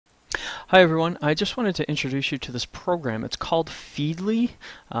Hi everyone, I just wanted to introduce you to this program. It's called Feedly,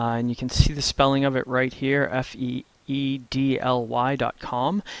 and you can see the spelling of it right here, feedly.com.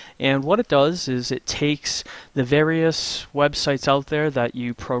 And what it does is it takes the various websites out there that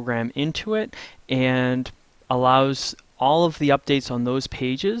you program into it and allows all of the updates on those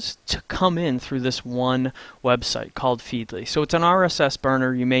pages to come in through this one website called Feedly. So it's an RSS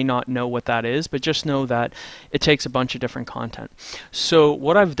burner. You may not know what that is, but just know that it takes a bunch of different content. So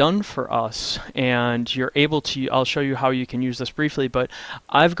what I've done for us, and you're able to, I'll show you how you can use this briefly, but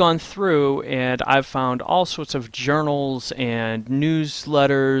I've gone through and I've found all sorts of journals and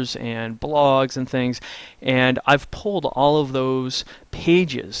newsletters and blogs and things, and I've pulled all of those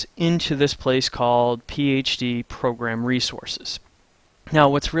pages into this place called PhD Program Resources. Now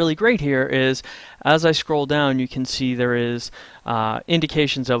what's really great here is as I scroll down you can see there is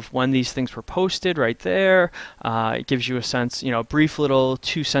indications of when these things were posted right there. It gives you a sense, a brief little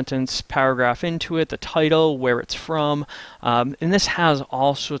 2-sentence paragraph into it, the title, where it's from, and this has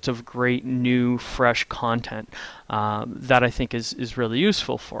all sorts of great new fresh content that I think is really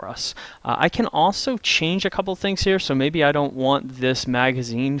useful for us. I can also change a couple things here, so maybe I don't want this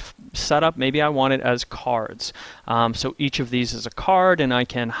magazine setup, maybe I want it as cards. So each of these is a card and I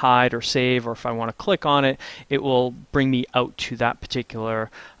can hide or save, or if I want to click on it, it will bring me out to that particular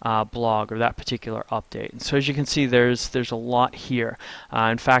blog or that particular update. And so as you can see, there's a lot here.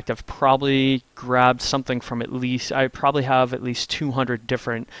 In fact, I've probably grabbed something from I probably have at least 200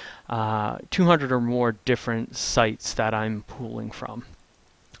 different 200 or more different sites that I'm pulling from.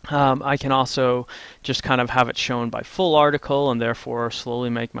 I can also just kind of have it shown by full article and therefore slowly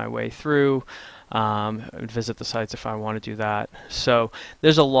make my way through. Visit the sites if I want to do that. So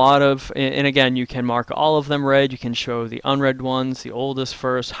there's a lot of, and again, you can mark all of them red. You can show the unread ones, the oldest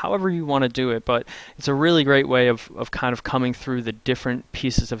first, however you want to do it. But it's a really great way of kind of coming through the different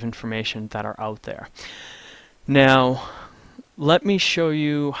pieces of information that are out there. Now, let me show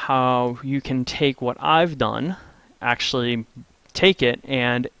you how you can take what I've done, actually take it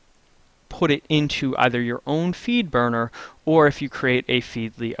and put it into either your own feed burner or if you create a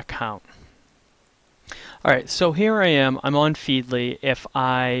Feedly account. Alright, so here I am, I'm on Feedly. If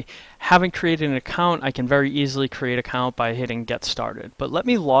I haven't created an account, I can very easily create an account by hitting Get Started. But let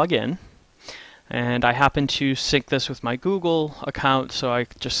me log in, and I happen to sync this with my Google account, so I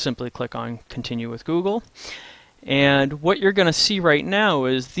just simply click on Continue with Google. And what you're going to see right now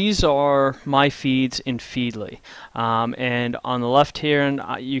is these are my feeds in Feedly. And on the left here, and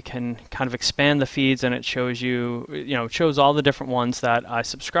you can kind of expand the feeds, and it shows you, it shows all the different ones that I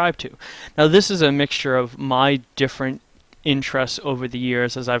subscribe to. Now this is a mixture of my different interests over the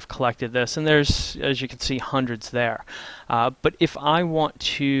years as I've collected this, and there's, as you can see, hundreds there. But if I want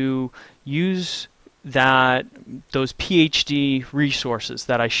to use those PhD resources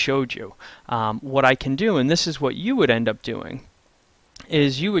that I showed you, what I can do, and this is what you would end up doing,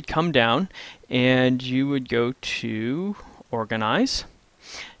 is you would come down and you would go to Organize,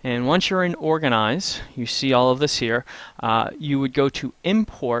 and once you're in Organize, you see all of this here, you would go to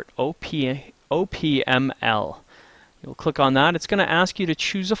Import OPML. You'll click on that. It's going to ask you to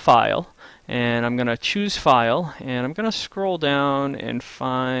choose a file, and I'm going to choose File, and I'm going to scroll down and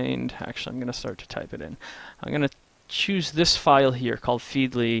find, actually I'm going to start to type it in. I'm going to choose this file here called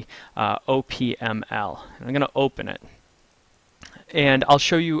Feedly OPML, and I'm going to open it. And I'll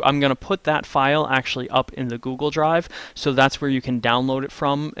show you, I'm going to put that file actually up in the Google Drive, so that's where you can download it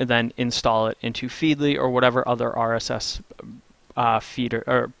from and then install it into Feedly or whatever other RSS feeder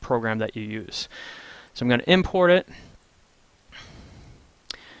or program that you use. So I'm going to import it.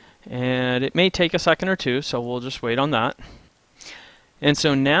 And it may take a second or two, so we'll just wait on that. And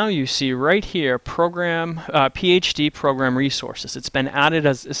so now you see right here, PhD Program Resources. It's been added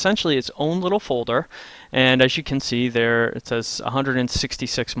as essentially its own little folder, and as you can see there, it says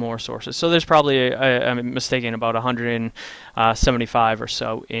 166 more sources. So there's probably, I'm mistaken, about 175 or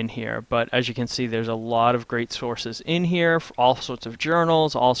so in here. But as you can see, there's a lot of great sources in here, all sorts of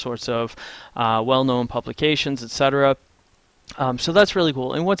journals, all sorts of well-known publications, etc. So that's really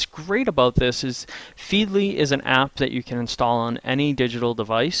cool. And what's great about this is Feedly is an app that you can install on any digital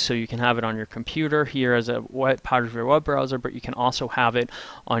device. So you can have it on your computer here as a part of your web browser, but you can also have it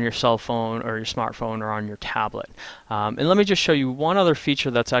on your cell phone or your smartphone or on your tablet. And let me just show you one other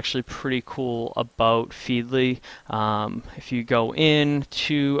feature that's actually pretty cool about Feedly. If you go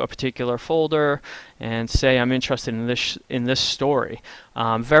into a particular folder and say I'm interested in this story,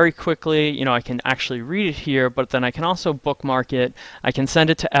 very quickly, I can actually read it here, but then I can also bookmark it. I can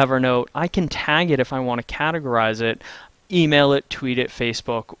send it to Evernote. I can tag it if I want to categorize it email it, tweet it,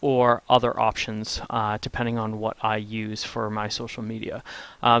 Facebook, or other options depending on what I use for my social media.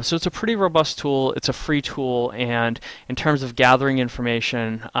 So it's a pretty robust tool. It's a free tool, and in terms of gathering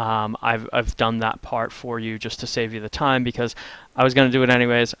information, I've done that part for you just to save you the time, because I was going to do it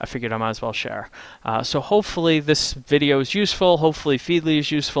anyways. I figured I might as well share. So hopefully this video is useful. Hopefully Feedly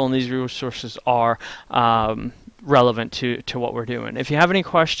is useful, and these resources are relevant to what we're doing. If you have any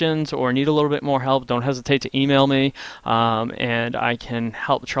questions or need a little bit more help, don't hesitate to email me, and I can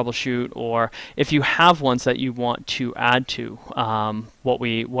help troubleshoot. Or if you have ones that you want to add to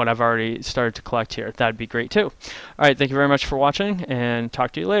what I've already started to collect here, that'd be great too. All right, thank you very much for watching, and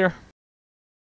talk to you later.